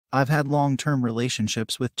I've had long-term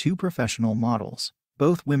relationships with two professional models.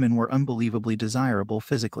 Both women were unbelievably desirable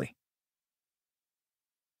physically.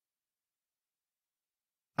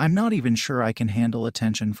 I'm not even sure I can handle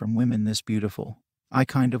attention from women this beautiful. I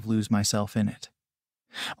kind of lose myself in it.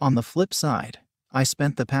 On the flip side, I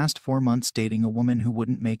spent the past 4 months dating a woman who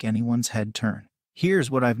wouldn't make anyone's head turn.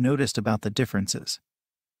 Here's what I've noticed about the differences.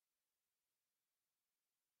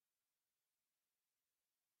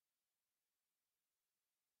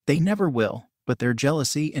 They never will, but their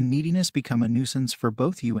jealousy and neediness become a nuisance for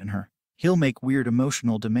both you and her. He'll make weird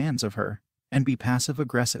emotional demands of her and be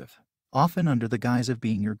passive-aggressive, often under the guise of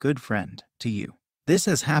being your good friend to you. This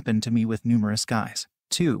has happened to me with numerous guys.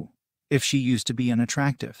 2. If she used to be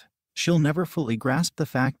unattractive, she'll never fully grasp the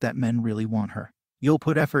fact that men really want her. You'll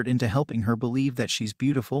put effort into helping her believe that she's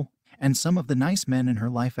beautiful, and some of the nice men in her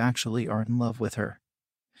life actually are in love with her.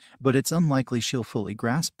 But it's unlikely she'll fully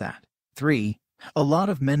grasp that. 3. A lot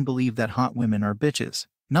of men believe that hot women are bitches.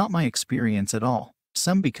 Not my experience at all.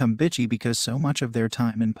 Some become bitchy because so much of their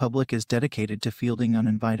time in public is dedicated to fielding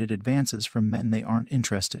uninvited advances from men they aren't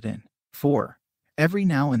interested in. 4. Every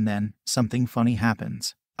now and then, something funny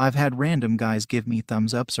happens. I've had random guys give me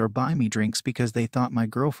thumbs ups or buy me drinks because they thought my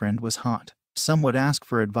girlfriend was hot. Some would ask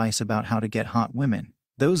for advice about how to get hot women.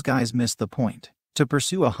 Those guys miss the point. To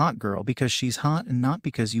pursue a hot girl because she's hot and not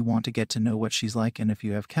because you want to get to know what she's like and if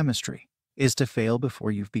you have chemistry, is to fail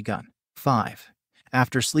before you've begun. 5.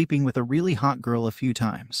 After sleeping with a really hot girl a few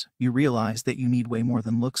times, you realize that you need way more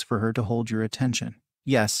than looks for her to hold your attention.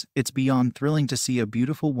 Yes, it's beyond thrilling to see a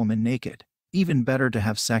beautiful woman naked. Even better to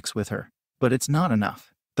have sex with her. But it's not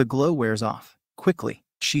enough. The glow wears off quickly.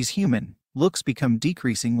 She's human. Looks become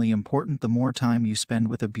decreasingly important the more time you spend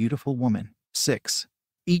with a beautiful woman. 6.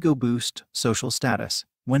 Ego boost, social status.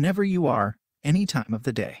 Whenever you are, any time of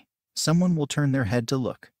the day, someone will turn their head to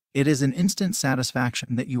look. It is an instant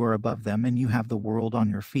satisfaction that you are above them and you have the world on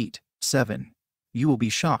your feet. 7. You will be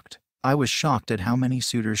shocked. I was shocked at how many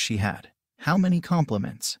suitors she had, how many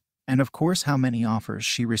compliments, and of course how many offers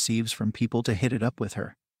she receives from people to hit it up with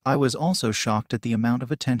her. I was also shocked at the amount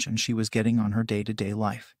of attention she was getting on her day-to-day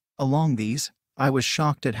life. Along these, I was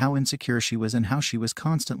shocked at how insecure she was and how she was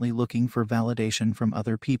constantly looking for validation from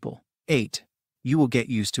other people. 8. You will get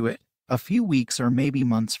used to it. A few weeks or maybe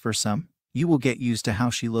months for some. You will get used to how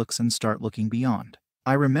she looks and start looking beyond.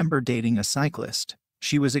 I remember dating a cyclist.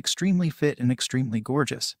 She was extremely fit and extremely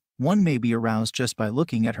gorgeous. One may be aroused just by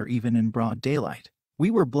looking at her even in broad daylight. We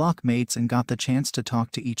were blockmates and got the chance to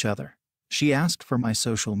talk to each other. She asked for my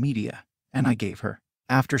social media, and I gave her.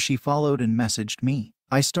 After she followed and messaged me,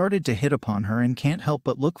 I started to hit upon her and can't help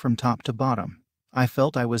but look from top to bottom. I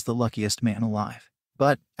felt I was the luckiest man alive.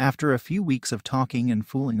 But, after a few weeks of talking and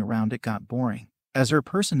fooling around, it got boring. As her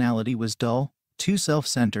personality was dull, too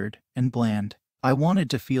self-centered, and bland, I wanted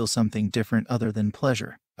to feel something different other than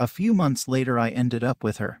pleasure. A few months later I ended up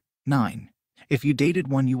with her. 9. If you dated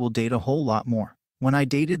one you will date a whole lot more. When I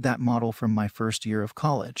dated that model from my first year of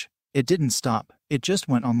college, it didn't stop, it just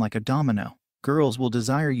went on like a domino. Girls will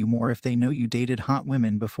desire you more if they know you dated hot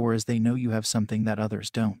women before as they know you have something that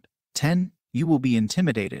others don't. 10. You will be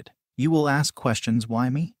intimidated. You will ask questions, why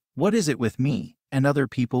me? What is it with me? And other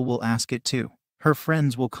people will ask it too. Her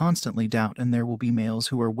friends will constantly doubt and there will be males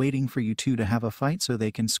who are waiting for you two to have a fight so they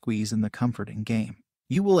can squeeze in the comforting game.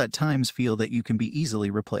 You will at times feel that you can be easily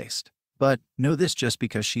replaced. But, know this, just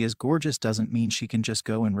because she is gorgeous doesn't mean she can just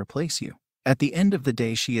go and replace you. At the end of the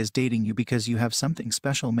day she is dating you because you have something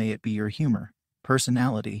special, may it be your humor,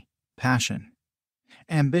 personality, passion,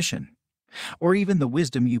 ambition, or even the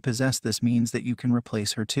wisdom you possess. This means that you can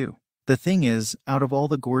replace her too. The thing is, out of all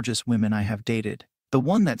the gorgeous women I have dated, the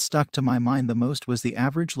one that stuck to my mind the most was the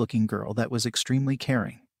average-looking girl that was extremely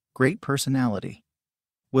caring, great personality,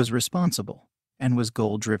 was responsible, and was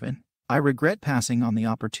goal-driven. I regret passing on the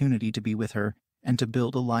opportunity to be with her and to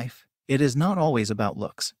build a life. It is not always about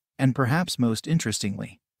looks, and perhaps most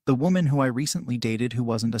interestingly, the woman who I recently dated who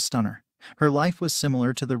wasn't a stunner. Her life was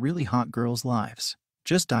similar to the really hot girls' lives,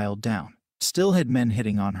 just dialed down. Still had men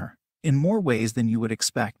hitting on her, in more ways than you would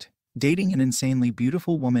expect. Dating an insanely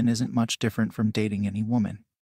beautiful woman isn't much different from dating any woman.